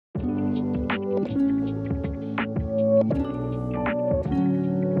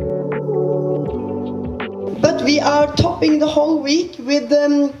we are topping the whole week with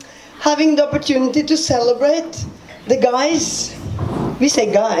having the opportunity to celebrate the guys, we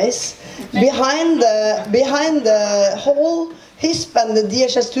say guys, behind the whole HISP and the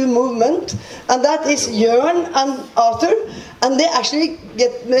DHIS2 movement, and that is Jørn and Arthur, and they actually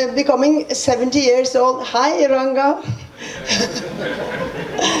becoming 70 years old. Hi, Ranga.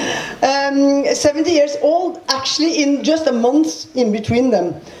 70 years old, actually, in just a month in between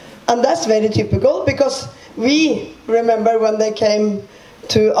them. And that's very typical, because we remember when they came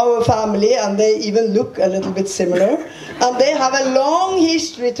to our family, and they even look a little bit similar, and they have a long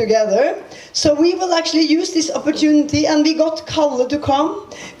history together. So we will actually use this opportunity, and we got Calle to come,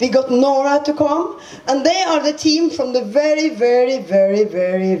 we got Norah to come, and they are the team from the very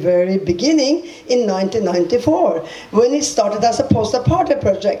beginning in 1994, when it started as a post-Apartheid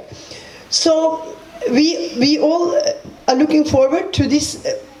project. So we all are looking forward to this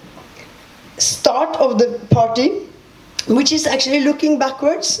start of the party, which is actually looking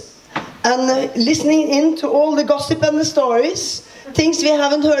backwards and listening in to all the gossip and the stories, things we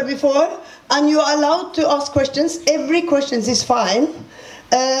haven't heard before, and you are allowed to ask questions. Every question is fine.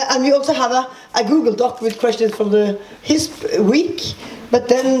 And we also have a Google Doc with questions from the HISP week, but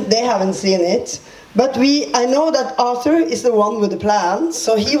then they haven't seen it. But I know that Arthur is the one with the plan,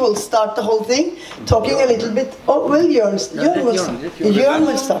 so he will start the whole thing, talking a little bit. Oh, well, Jørn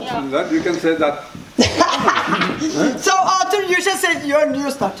will start. You can say that. So Arthur, you just said Jørn,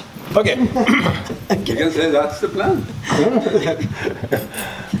 you start. Okay. You can say that's the plan.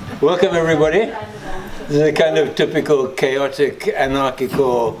 Welcome, everybody. This is a kind of typical chaotic,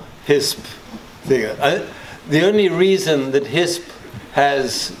 anarchical HISP thing. The only reason that HISP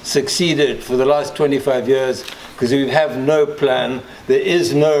has succeeded for the last 25 years, because we have no plan, there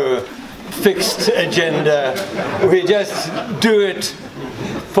is no fixed agenda, we just do it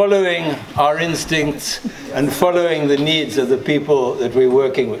following our instincts and following the needs of the people that we're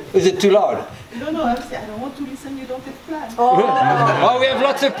working with. Is it too loud? No, I don't want to listen, you don't have plans. Oh, we have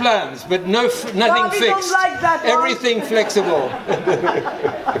lots of plans, but nothing fixed. Like that one. Everything flexible.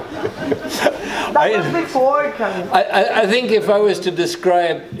 That was before, Calle. I think if I was to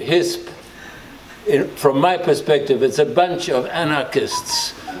describe HISP, from my perspective, it's a bunch of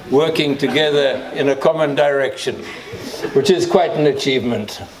anarchists working together in a common direction, which is quite an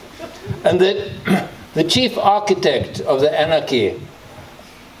achievement. And that the chief architect of the anarchy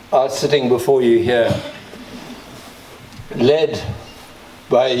are sitting before you here, led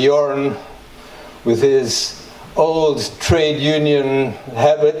by Jørn with his old trade union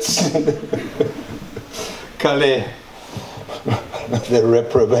habits, Calle, the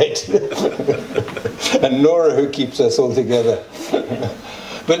reprobate, and Norah, who keeps us all together.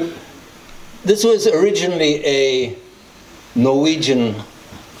 But this was originally a Norwegian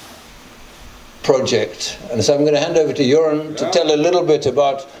project, and so I'm going to hand over to Jørn to tell a little bit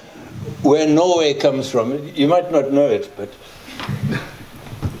about where Norway comes from. You might not know it, but...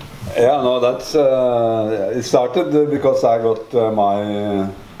 Yeah, no, that's... it started because I got my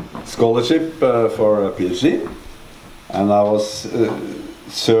scholarship for a PhD, and I was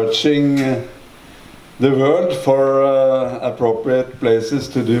searching the world for appropriate places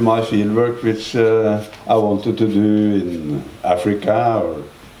to do my fieldwork, which I wanted to do in Africa or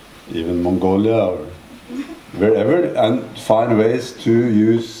even Mongolia or wherever, and find ways to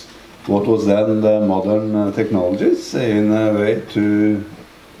use what was then the modern technologies in a way to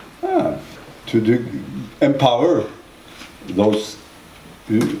empower those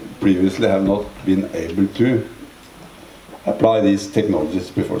who previously have not been able to apply these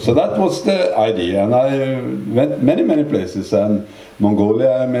technologies before. So that was the idea, and I went many places, and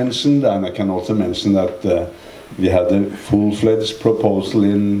Mongolia I mentioned, and I can also mention that we had a full-fledged proposal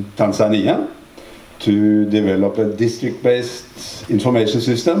in Tanzania to develop a district-based information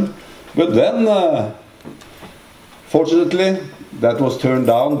system. But then, fortunately, that was turned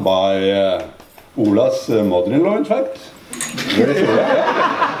down by Ola's mother-in-law, in fact,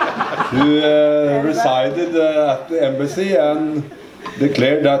 who resided at the embassy and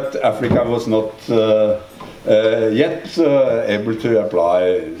declared that Africa was not yet able to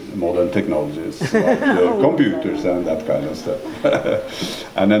apply modern technologies like computers and that kind of stuff.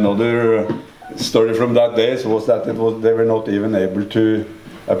 And another story from that day was that they were not even able to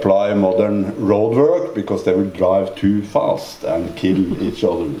apply modern road work because they would drive too fast and kill each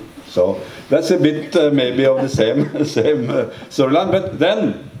other. So that's a bit maybe of the same storyline. But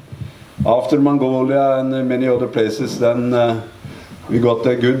then, after Mongolia and many other places, then we got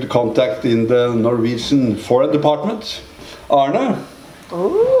a good contact in the Norwegian Foreign Department, Arne,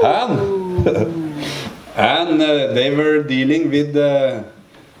 Han, and they were dealing with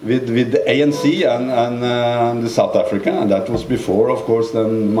with the ANC and the South Africa, and that was before, of course,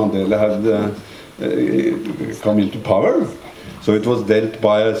 then Mandela had come into power. So it was dealt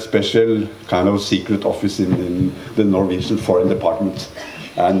by a special kind of secret office in the Norwegian Foreign Department.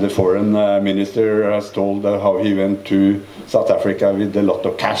 And the foreign minister has told how he went to South Africa with a lot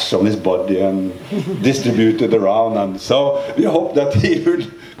of cash on his body and distributed around. And so we hope that he will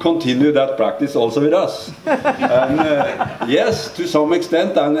continue that practice also with us. And yes, to some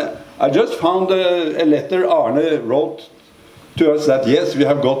extent. And I just found a letter Arne wrote to us that yes, we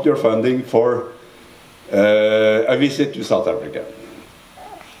have got your funding for a visit to South Africa.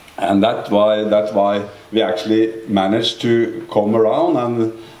 And that's why we actually managed to come around,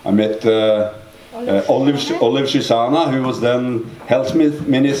 and I met Olive Shisana, who was then health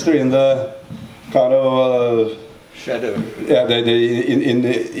minister in the kind of shadow. Yeah,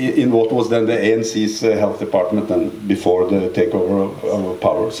 in what was then the ANC's health department, and before the takeover of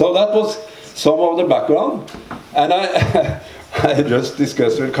power. So that was some of the background, and I just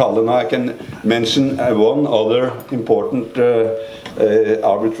discussed with Calle, and I can mention one other important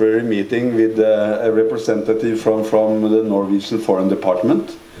arbitrary meeting with a representative from the Norwegian Foreign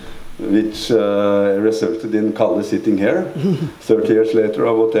Department, which resulted in Calle sitting here 30 years later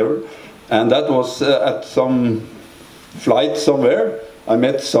or whatever. And that was at some flight somewhere. I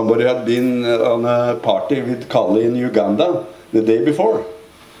met somebody who had been on a party with Calle in Uganda the day before.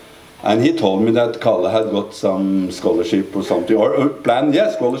 And he told me that Calle had got some scholarship or something, or planned,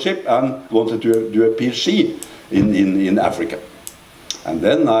 yes, scholarship, and wanted to do a PhD in Africa. And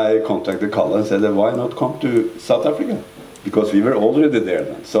then I contacted Calle and said, why not come to South Africa? Because we were already there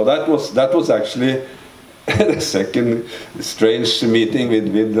then. So that was actually the second strange meeting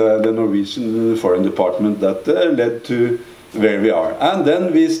with the Norwegian Foreign Department that led to where we are. And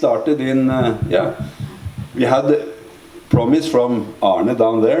then we started in, we had a promise from Arne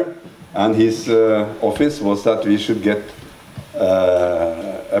down there, and his office was that we should get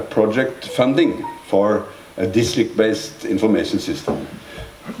a project funding for a district-based information system.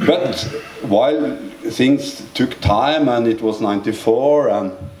 But while things took time, and it was 94,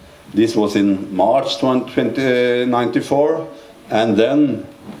 and this was in March 1994, and then,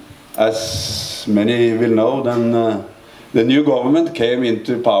 as many will know, then the new government came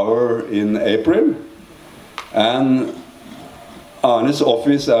into power in April, and Arne's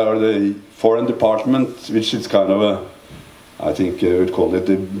office, or the Foreign Department, which is kind of a, I think you would call it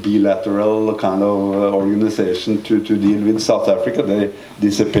a bilateral kind of organization to deal with South Africa, they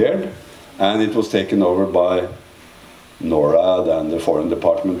disappeared, and it was taken over by Norah and the Foreign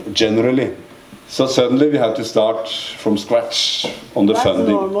Department generally. So suddenly we had to start from scratch on the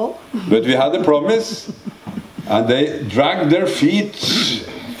funding. Normal. But we had a promise, and they dragged their feet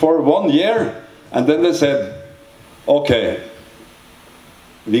for 1 year, and then they said, okay,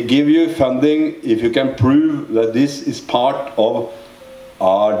 we give you funding if you can prove that this is part of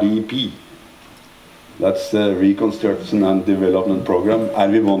RDP. That's the Reconstruction and Development Program,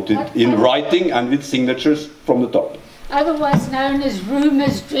 and we want it in writing and with signatures from the top. Otherwise known as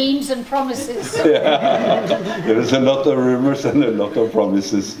rumours, dreams and promises. Yeah. There was a lot of rumours and a lot of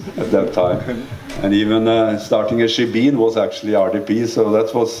promises at that time. And even starting a Shebeen was actually RDP, so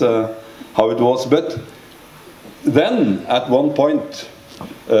that was how it was. But then, at one point,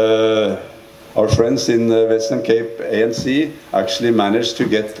 our friends in the Western Cape ANC actually managed to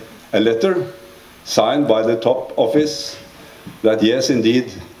get a letter signed by the top office that yes,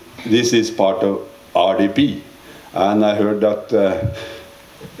 indeed, this is part of RDP. And I heard that,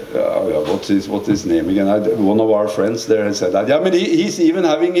 what's his name again? One of our friends there said that, yeah, but he's even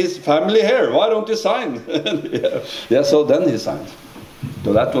having his family here, why don't you sign? Yeah, so then he signed.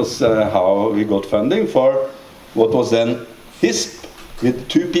 So that was how we got funding for what was then HISP with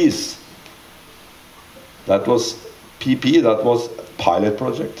 2 P's. That was PP, that was pilot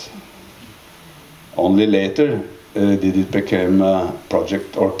project. Only later did it become a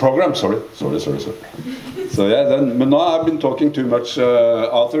project or program, sorry. So yeah, then, but now I've been talking too much.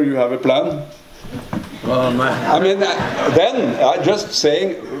 Arthur, you have a plan? I mean, then just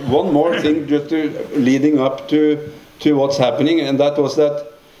saying one more thing, just leading up to what's happening, and that was that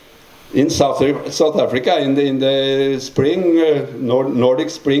in South Africa in the spring, Nordic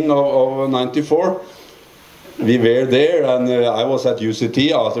spring of '94, we were there, and I was at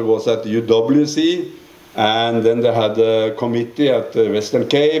UCT, Arthur was at UWC, and then they had a committee at the Western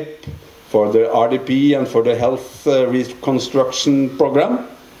Cape for the RDP and for the health reconstruction program.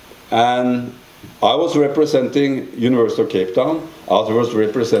 And I was representing University of Cape Town, Arthur was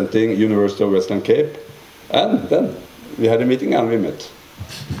representing University of Western Cape, and then we had a meeting and we met.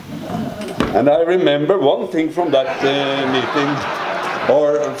 And I remember one thing from that meeting,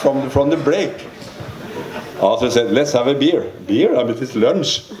 Or from the break. Arthur said, let's have a beer. Beer? I mean, it's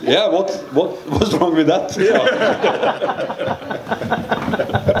lunch. Yeah, what's wrong with that? Yeah.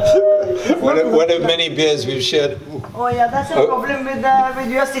 One of many beers we've shared. Oh yeah, that's a problem with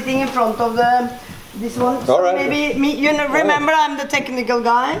you are sitting in front of this one. So all right. Maybe you know, remember I'm the technical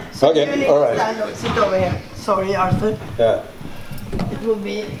guy. So okay, you need all to right. stand up, sit over here. Sorry, Arthur. Yeah. It will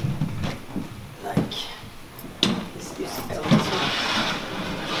be like this musical.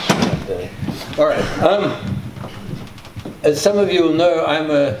 All right. As some of you will know, I'm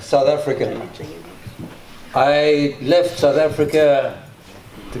a South African. I left South Africa,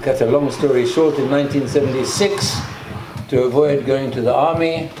 to cut a long story short, in 1976 to avoid going to the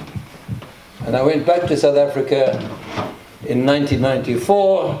army. And I went back to South Africa in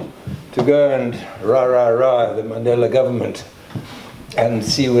 1994 to go and rah the Mandela government and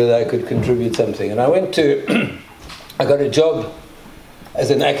see whether I could contribute something. And I went to, I got a job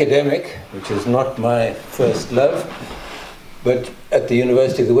as an academic, which is not my first love, but at the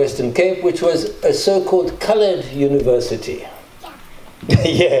University of the Western Cape, which was a so-called coloured university.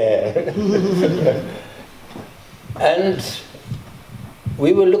 Yeah. And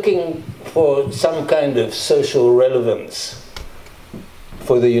we were looking for some kind of social relevance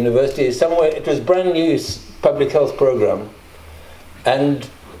for the university. Somewhere, it was brand new public health program, and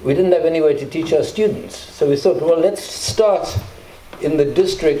we didn't have any way to teach our students. So we thought, well, let's start in the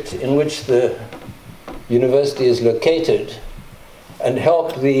district in which the university is located and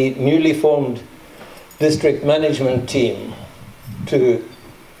help the newly formed district management team to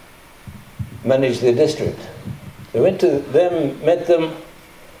manage the district. I went to them, met them,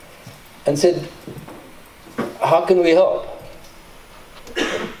 and said, how can we help?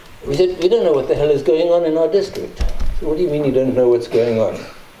 We said, we don't know what the hell is going on in our district. So what do you mean you don't know what's going on?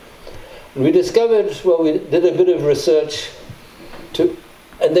 And we discovered, well, we did a bit of research,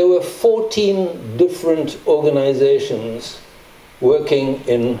 and there were 14 different organizations working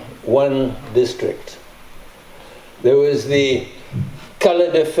in one district. There was the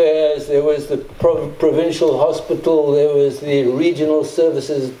Coloured Affairs, there was the provincial hospital, there was the regional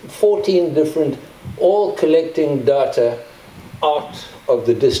services, 14 different, all collecting data out of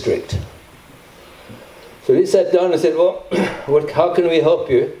the district. So we sat down and said, well, how can we help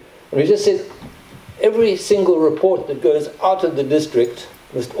you? And we just said, every single report that goes out of the district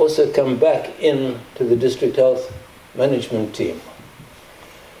must also come back in to the district health management team.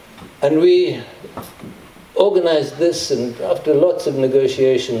 And we organized this, and after lots of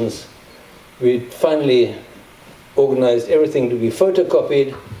negotiations, we finally organized everything to be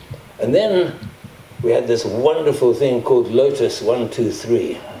photocopied, and then we had this wonderful thing called Lotus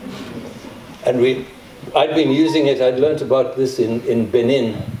 123. And I'd been using it, I'd learned about this in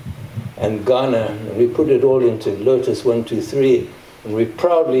Benin and Ghana, and we put it all into Lotus 123, and we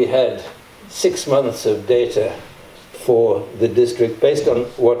proudly had 6 months of data for the district based on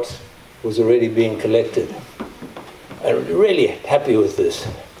what was already being collected. I'm really happy with this.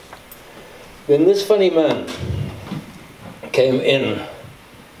 Then this funny man came in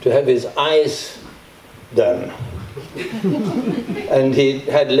to have his eyes done. And he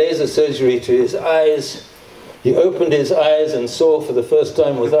had laser surgery to his eyes. He opened his eyes and saw for the first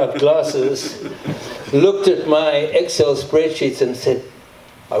time without glasses, looked at my Excel spreadsheets and said,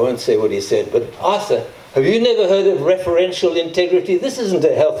 I won't say what he said, but Arthur, have you never heard of referential integrity? This isn't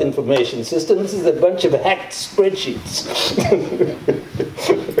a health information system, this is a bunch of hacked spreadsheets.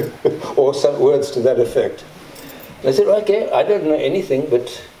 Or some words to that effect. And I said, okay, I don't know anything,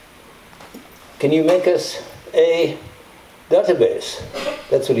 but can you make us a database?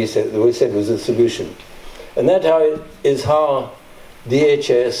 That's what he said, what he said was the solution. And that is how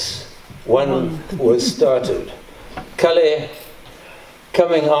DHIS 1 was started. Calle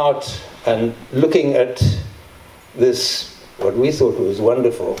coming out and looking at this, what we thought was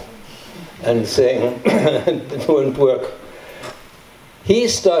wonderful, and saying, it won't work. He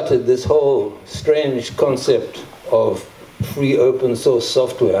started this whole strange concept of free open source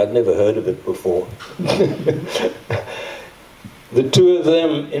software. I'd never heard of it before. The two of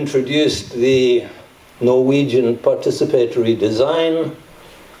them introduced the Norwegian participatory design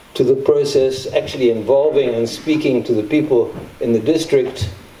to the process, actually involving and speaking to the people in the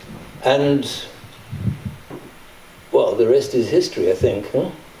district. And, well, the rest is history, I think.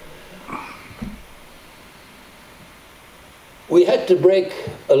 Huh? We had to break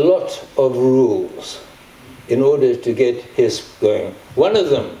a lot of rules in order to get HISP going. One of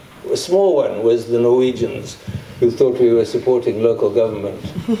them, a small one, was the Norwegians, who thought we were supporting local government,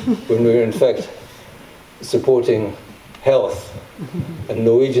 when we were in fact supporting health. And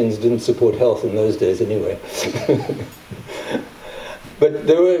Norwegians didn't support health in those days anyway. But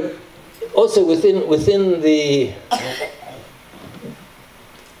there were also within the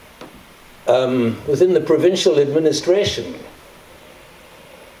provincial administration,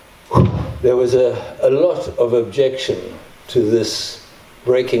 there was a lot of objection to this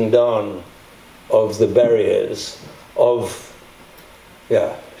breaking down of the barriers, of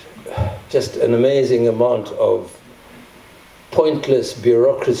just an amazing amount of pointless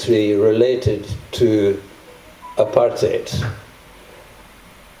bureaucracy related to apartheid.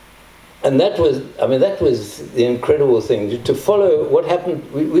 And that was, I mean, that was the incredible thing, to follow what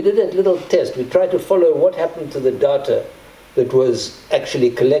happened. We did a little test. We tried to follow what happened to the data that was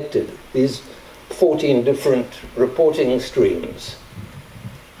actually collected, these 14 different reporting streams.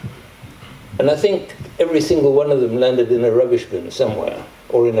 And I think every single one of them landed in a rubbish bin somewhere,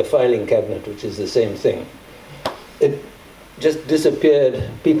 or in a filing cabinet, which is the same thing. It just disappeared.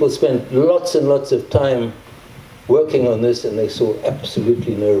 People spent lots and lots of time working on this, and they saw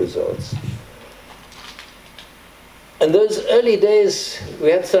absolutely no results. And those early days,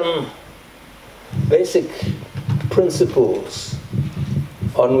 we had some basic principles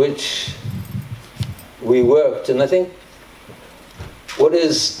on which we worked. And I think what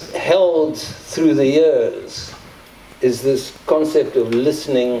is held through the years is this concept of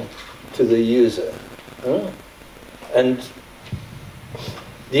listening to the user. And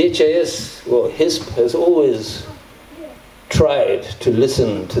DHIS, well, HISP has always tried to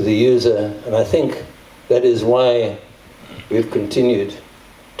listen to the user, and I think that is why we've continued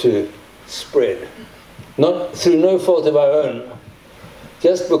to spread. Not through no fault of our own,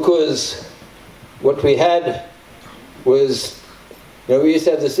 just because what we had was, you know, we used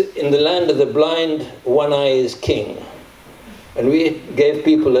to have this, in the land of the blind, one eye is king. And we gave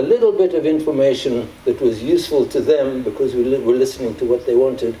people a little bit of information that was useful to them because we were listening to what they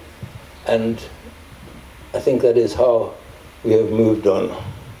wanted. And I think that is how we have moved on.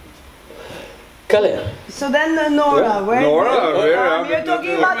 Calle. So then Norah, we're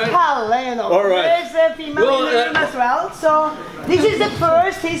talking about Calle, you know. All right. There's a female in the room as well. So this is the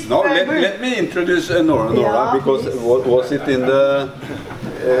first HISP. No, let me introduce Norah, because was it in the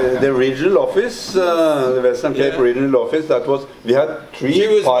regional office, the Western Cape regional office? That was, we had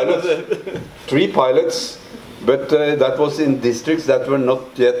three pilots, but that was in districts that were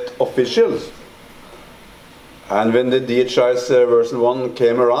not yet officials. And when the DHIS version 1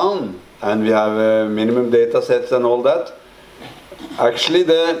 came around, and we have minimum data sets and all that, actually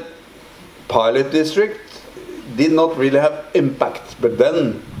the pilot district did not really have impact, but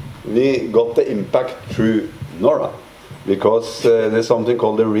then we got the impact through Norah, because there's something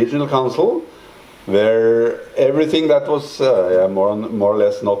called the regional council, where everything that was more or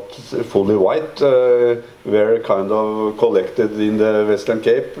less not fully white were kind of collected in the Western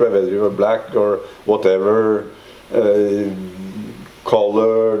Cape, whether you were black or whatever,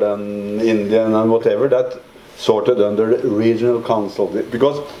 colored and Indian and whatever, that sorted under the regional council.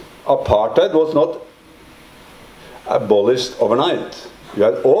 Because apartheid was not abolished overnight. You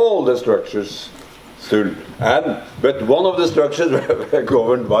had all the structures still. But one of the structures were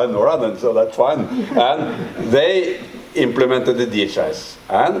governed by Norah then, so that's fine. And they implemented the DHIS.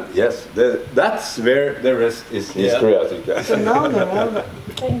 And yes, that's where the rest is history, I think. So now, Norah,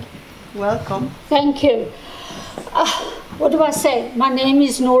 welcome. Thank you. What do I say? My name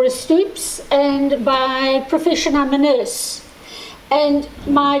is Norah Stoops, and by profession I'm a nurse. And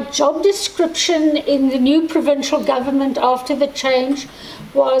my job description in the new provincial government after the change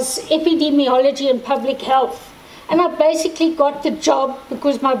was epidemiology and public health. And I basically got the job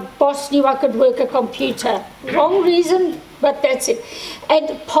because my boss knew I could work a computer. Wrong reason, but that's it.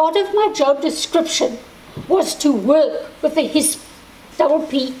 And part of my job description was to work with the HISP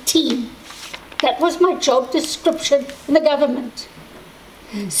P team. That was my job description in the government.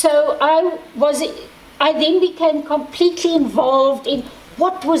 So I then became completely involved in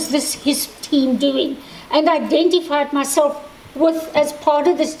what was this HISP team doing, and identified myself as part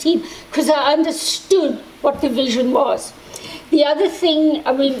of this team because I understood what the vision was. The other thing,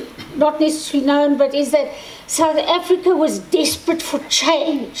 I mean, not necessarily known, but is that South Africa was desperate for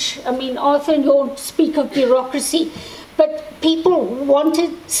change. I mean, Arthur and Jørn speak of bureaucracy, but people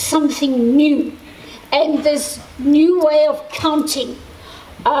wanted something new, and this new way of counting,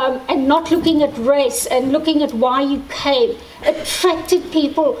 and not looking at race and looking at why you came, attracted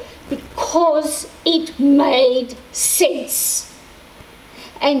people because it made sense.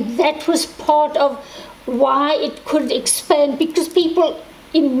 And that was part of why it could expand, because people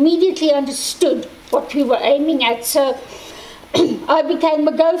immediately understood what we were aiming at. So I became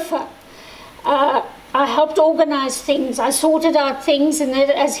a gopher. I helped organize things. I sorted out things, and then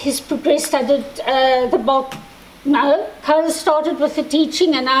as HISP progressed, I did the bulk No, Calle started with the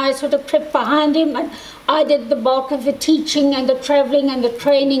teaching and I sort of crept behind him, and I did the bulk of the teaching and the traveling and the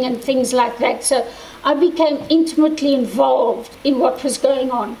training and things like that. So I became intimately involved in what was going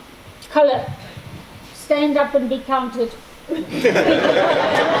on. Calle, stand up and be counted.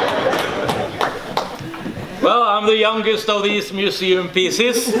 Well, I'm the youngest of these museum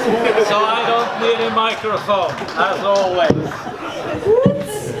pieces, so I don't need a microphone, as always.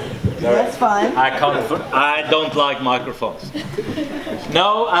 That's fine. I don't like microphones.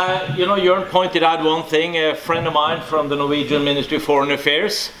 No, you know, Jørn pointed out one thing. A friend of mine from the Norwegian Ministry of Foreign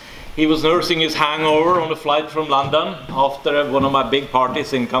Affairs, he was nursing his hangover on a flight from London after one of my big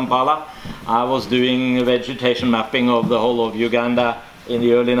parties in Kampala. I was doing vegetation mapping of the whole of Uganda in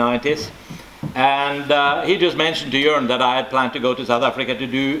the early 90s. And he just mentioned to Jørn that I had planned to go to South Africa to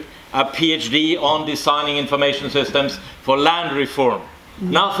do a PhD on designing information systems for land reform.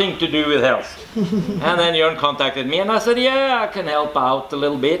 Nothing to do with health. And then Jørn contacted me and I said, yeah, I can help out a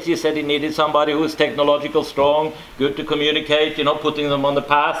little bit. He said he needed somebody who was technological strong, good to communicate, you know, putting them on the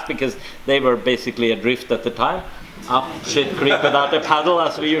path, because they were basically adrift at the time. Up shit creek without a paddle,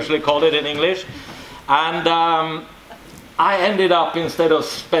 as we usually call it in English. And I ended up, instead of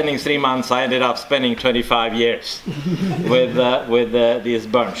spending 3 months, I ended up spending 25 years with this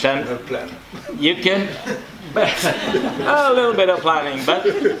bunch. And you can... a little bit of planning, but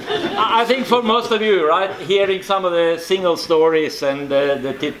I think for most of you, right, hearing some of the single stories and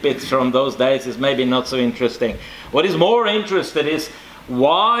the tidbits from those days is maybe not so interesting. What is more interesting is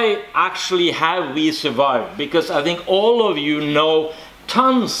why actually have we survived? Because I think all of you know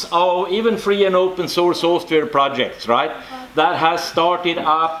tons of even free and open source software projects, right, that has started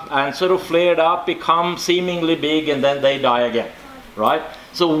up and sort of flared up, become seemingly big, and then they die again, right?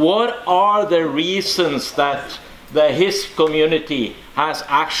 So what are the reasons that the HISP community has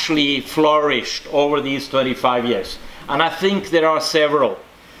actually flourished over these 25 years? And I think there are several.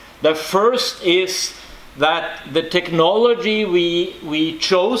 The first is that the technology we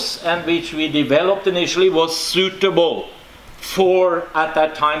chose and which we developed initially was suitable for, at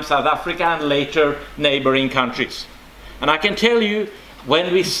that time, South Africa and later neighboring countries. And I can tell you,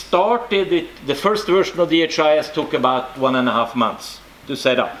 when we started it, the first version of DHIS took about 1.5 months to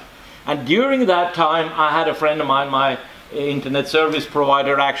set up. And during that time, I had a friend of mine, my internet service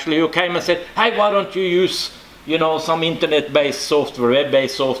provider actually, who came and said, hey, why don't you use, you know, some internet-based software,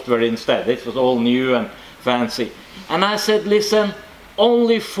 web-based software instead? This was all new and fancy. And I said, listen,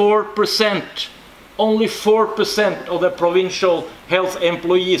 only 4% of the provincial health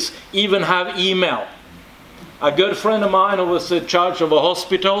employees even have email. A good friend of mine who was in charge of a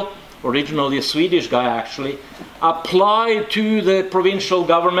hospital, originally a Swedish guy actually, applied to the provincial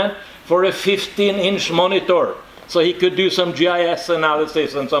government for a 15-inch monitor so he could do some GIS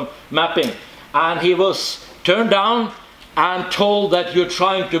analysis and some mapping. And he was turned down and told that you're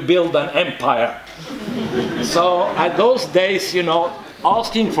trying to build an empire. So at those days, you know,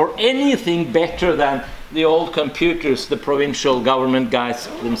 asking for anything better than the old computers the provincial government guys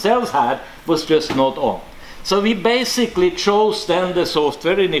themselves had was just not on. So we basically chose then the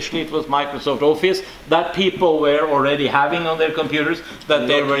software. Initially it was Microsoft Office that people were already having on their computers, that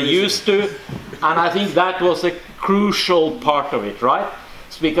they were used to. And I think that was a crucial part of it, right?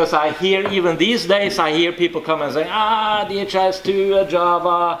 It's because I hear, even these days, I hear people come and say, DHIS2,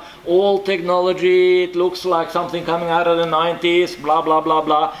 Java, old technology, it looks like something coming out of the 90s, blah, blah, blah,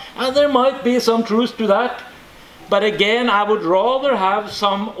 blah. And there might be some truth to that. But again, I would rather have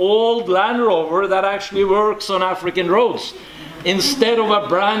some old Land Rover that actually works on African roads instead of a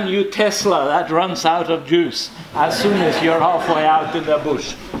brand new Tesla that runs out of juice as soon as you're halfway out in the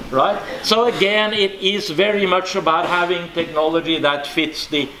bush, right? So again, it is very much about having technology that fits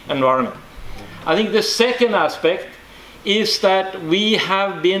the environment. I think the second aspect is that we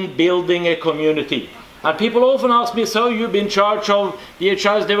have been building a community. And people often ask me, so you've been in charge of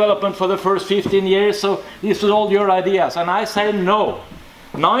DHIS development for the first 15 years, so this was all your ideas. And I say no.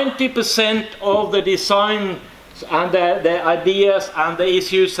 90% of the design and the ideas and the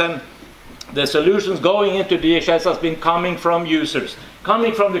issues and the solutions going into DHIS has been coming from users,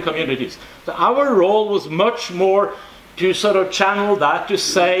 coming from the communities. So our role was much more to sort of channel that, to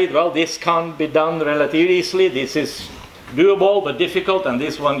say, well, this can be done relatively easily, this is doable but difficult, and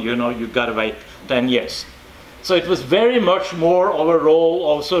this one, you know, you've got to wait 10 years. So it was very much more of a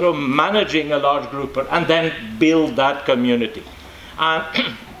role of sort of managing a large group and then build that community.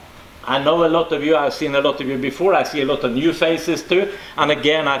 And I know a lot of you, I've seen a lot of you before, I see a lot of new faces too, and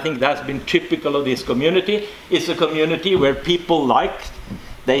again I think that's been typical of this community. It's a community where people like,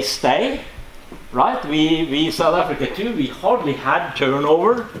 they stay, right? We South Africa too, we hardly had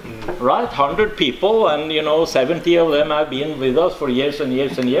turnover, right? 100 people, and you know, 70 of them have been with us for years and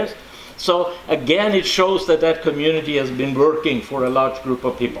years and years. So again, it shows that that community has been working for a large group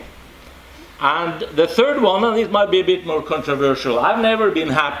of people. And the third one, and this might be a bit more controversial, I've never been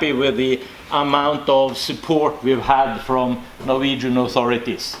happy with the amount of support we've had from Norwegian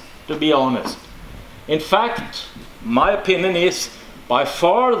authorities, to be honest. In fact, my opinion is by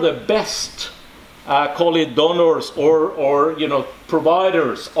far the best, call it donors or you know,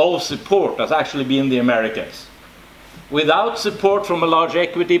 providers of support has actually been the Americans. Without support from a large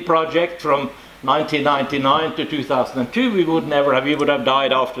equity project from 1999 to 2002, we would have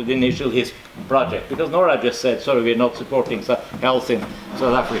died after the initial HISP project, because Norah just said, sorry, we're not supporting health in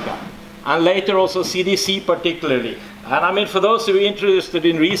South Africa. And later also CDC particularly. And I mean, for those who are interested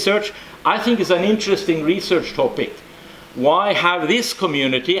in research, I think it's an interesting research topic. Why have this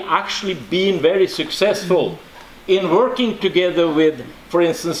community actually been very successful in working together with, for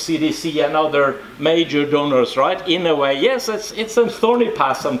instance, CDC and other major donors, right? In a way, yes, it's a thorny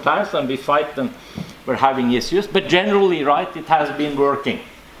path sometimes, and we fight and we're having issues, but generally, right, it has been working.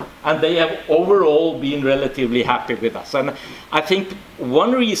 And they have overall been relatively happy with us. And I think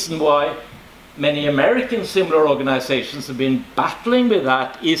one reason why many American similar organizations have been battling with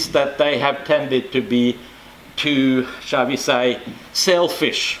that is that they have tended to be too, shall we say,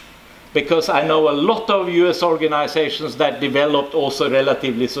 selfish. Because I know a lot of US organizations that developed also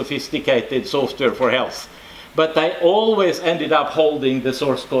relatively sophisticated software for health. But they always ended up holding the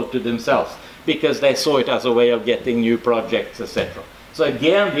source code to themselves because they saw it as a way of getting new projects, etc. So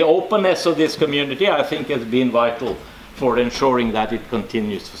again, the openness of this community, I think, has been vital for ensuring that it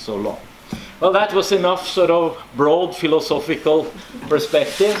continues for so long. Well, that was enough sort of broad philosophical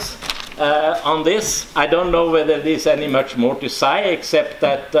perspectives on this. I don't know whether there's any much more to say, except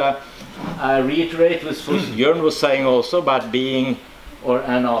that I reiterate what Jørn was saying also about being,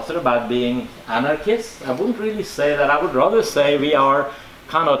 and Arthur, about being anarchists. I wouldn't really say that. I would rather say we are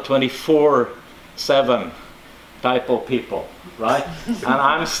kind of 24/7 type of people, right? And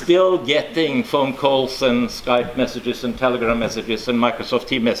I'm still getting phone calls and Skype messages and Telegram messages and Microsoft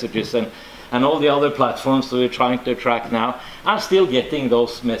Teams messages and all the other platforms that we're trying to track now. I'm still getting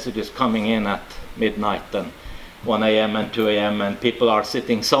those messages coming in at midnight and 1 a.m. and 2 a.m. and people are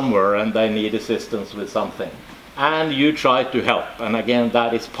sitting somewhere and they need assistance with something. And you try to help. And again,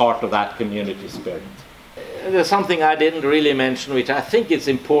 that is part of that community spirit. There's something I didn't really mention, which I think is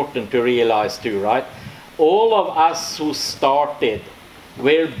important to realize too, right? All of us who started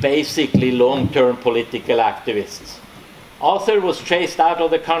were basically long-term political activists. Arthur was chased out of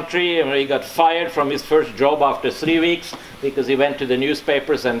the country, and he got fired from his first job after 3 weeks because he went to the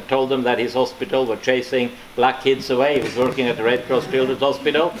newspapers and told them that his hospital was chasing black kids away. He was working at the Red Cross Children's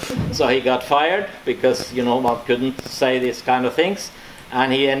Hospital, so he got fired because, you know, one couldn't say these kind of things,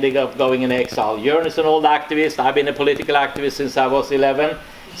 and he ended up going in exile. Jørn is an old activist. I've been a political activist since I was 11.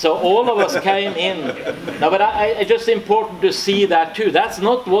 So all of us came in. No, but it's just important to see that too. That's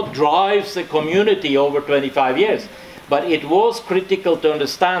not what drives the community over 25 years. But it was critical to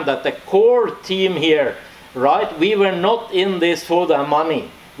understand that the core team here, right, we were not in this for the money.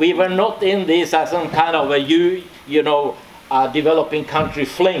 We were not in this as some kind of a, developing country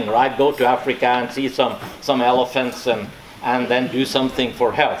fling, right? Go to Africa and see some elephants and then do something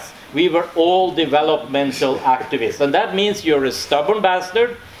for health. We were all developmental activists. And that means you're a stubborn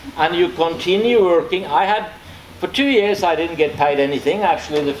bastard and you continue working. For 2 years, I didn't get paid anything.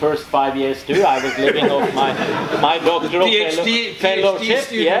 Actually, the first 5 years too, I was living off my doctoral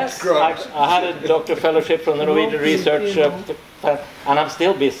fellowship. Yes, I had a doctoral fellowship from the Norwegian Research, and I'm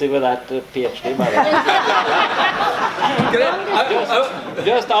still busy with that PhD. By the way.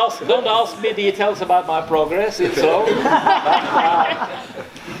 Don't ask me details about my progress. It's slow.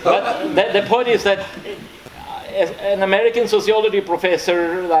 But the point is that an American sociology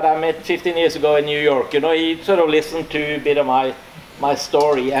professor that I met 15 years ago in New York, he sort of listened to a bit of my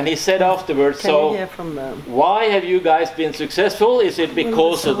story, and he said afterwards, so why have you guys been successful? Is it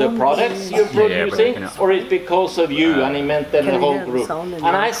because of the products you're producing, or is it because of you? And he meant then the whole group. And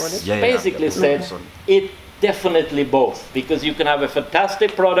I basically said, it definitely both, because you can have a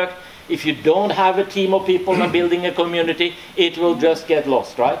fantastic product. If you don't have a team of people and building a community, it will just get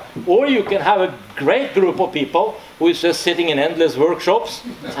lost, right? Or you can have a great group of people who is just sitting in endless workshops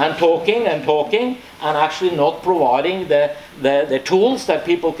and talking and actually not providing the tools that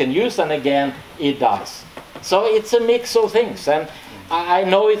people can use, and again, it dies. So it's a mix of things, and I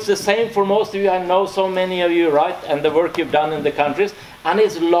know it's the same for most of you. I know so many of you, right? And the work you've done in the countries, and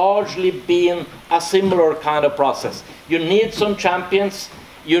it's largely been a similar kind of process. You need some champions.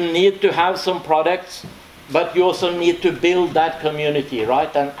 you need to have some products, but you also need to build that community,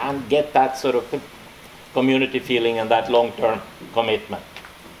 right? And get that sort of community feeling and that long-term commitment.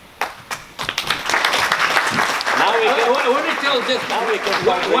 Now we can, I want to tell just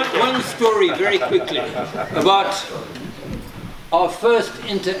one story very quickly about our first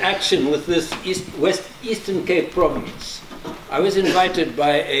interaction with this Eastern Cape province. I was invited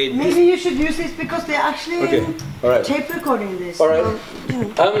by a... Maybe you should use this because they're actually tape recording this. All right.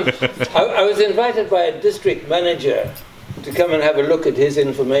 I was invited by a district manager to come and have a look at his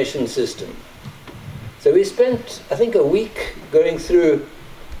information system. So we spent, I think, a week going through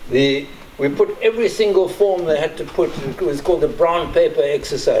we put every single form they had to put. It was called the brown paper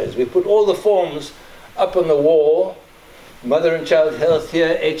exercise. We put all the forms up on the wall. Mother and child health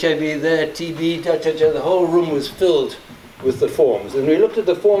here, HIV there, TB, the whole room was filled with the forms. And we looked at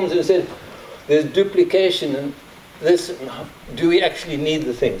the forms and said, there's duplication and this, do we actually need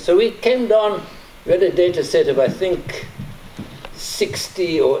the thing? So we came down, we had a data set of, I think,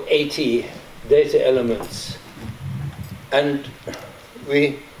 60 or 80 data elements. And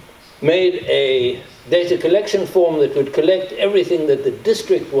we made a data collection form that would collect everything that the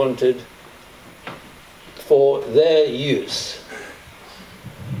district wanted for their use.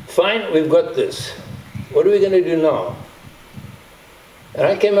 Fine, we've got this. What are we going to do now? And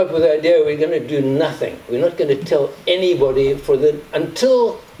I came up with the idea we're going to do nothing. We're not going to tell anybody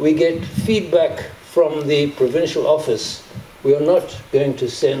until we get feedback from the provincial office. We are not going to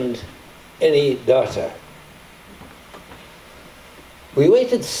send any data. We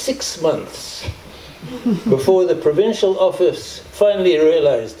waited 6 months before the provincial office finally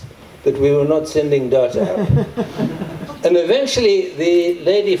realized that we were not sending data out. And eventually the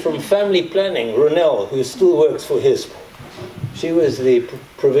lady from family planning, Ronelle, who still works for HISP, she was the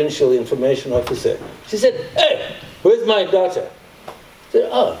provincial information officer. She said, hey, where's my data? I said,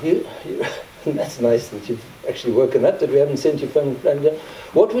 oh, that's nice that you've actually woken up, that we haven't sent you family planning.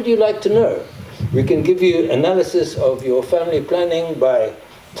 What would you like to know? We can give you analysis of your family planning by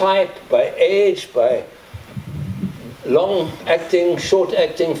type, by age, by long-acting,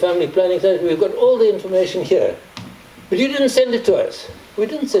 short-acting family planning. We've got all the information here. But you didn't send it to us. We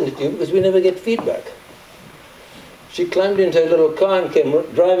didn't send it to you because we never get feedback. She climbed into her little car and came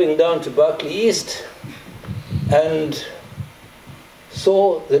driving down to Berkeley East and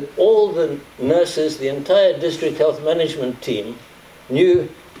saw that all the nurses, the entire district health management team, knew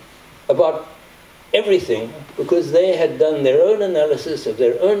about everything because they had done their own analysis of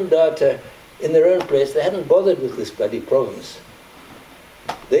their own data in their own place. They hadn't bothered with this bloody province.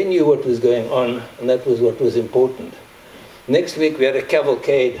 They knew what was going on, and that was what was important. Next week we had a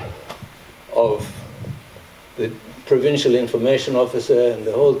cavalcade of the provincial information officer and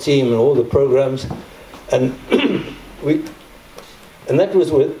the whole team and all the programs, and and that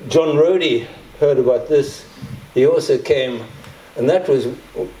was when John Rhodey heard about this. He also came, and that was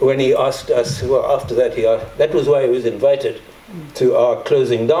when he asked us, well, after that that was why he was invited to our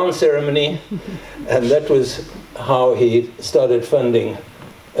closing down ceremony, and that was how he started funding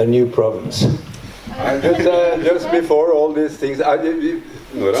a new province. And just before all these things, Norah?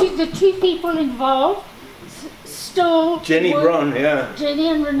 The two people involved still Jenny Brown, yeah. Jenny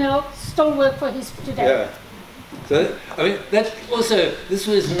and Ronelle still work for HISP today. Yeah. So, I mean, that also, this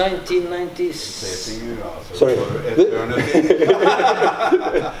was 1990. Sorry. I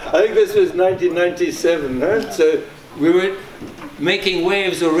think this was 1997, right? So we were making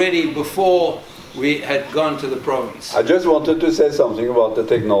waves already before we had gone to the province. I just wanted to say something about the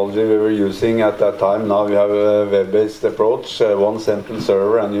technology we were using at that time. Now we have a web-based approach, one central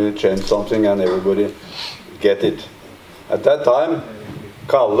server, and you change something and everybody get it. At that time,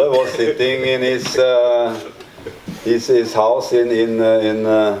 Calle was sitting in his house in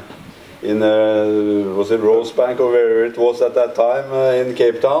was it Rosebank or wherever it was at that time in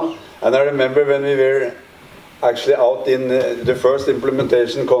Cape Town. And I remember when we were actually out in the first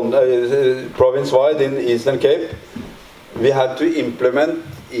implementation province-wide in Eastern Cape, we had to implement.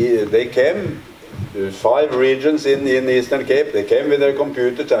 They came, 5 regions in Eastern Cape. They came with their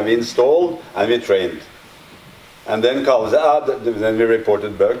computers and we installed and we trained. And then Calle said, then we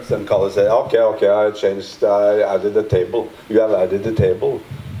reported bugs, and Calle said, okay, I added the table. You have added the table.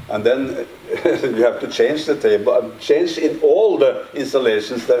 And then you have to change the table, change in all the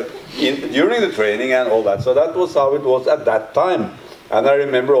installations during the training and all that. So that was how it was at that time. And I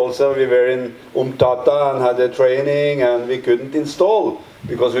remember also we were in Umtata and had a training, and we couldn't install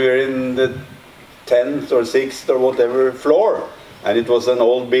because we were in the 10th or 6th or whatever floor. And it was an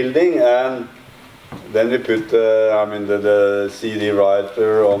old building, and then we put the CD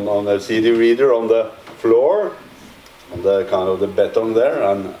writer on the CD reader on the floor. on the kind of the beton there,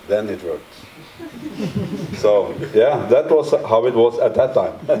 and then it worked. So yeah, that was how it was at that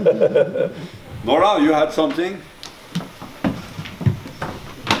time. Norah, you had something?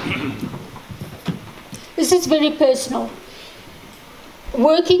 This is very personal.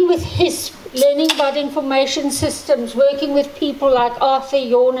 Working with HISP, learning about information systems, working with people like Arthur,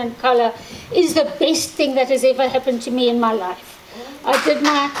 Jørn and Calle is the best thing that has ever happened to me in my life. I did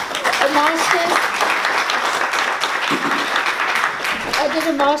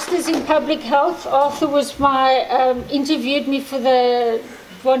a master's in public health. Arthur was interviewed me for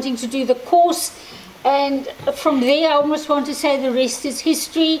wanting to do the course, and from there I almost want to say the rest is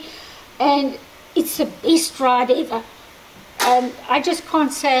history, and it's the best ride ever. And I just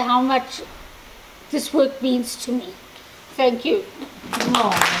can't say how much this work means to me. Thank you.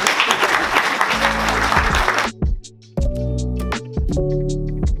 Aww.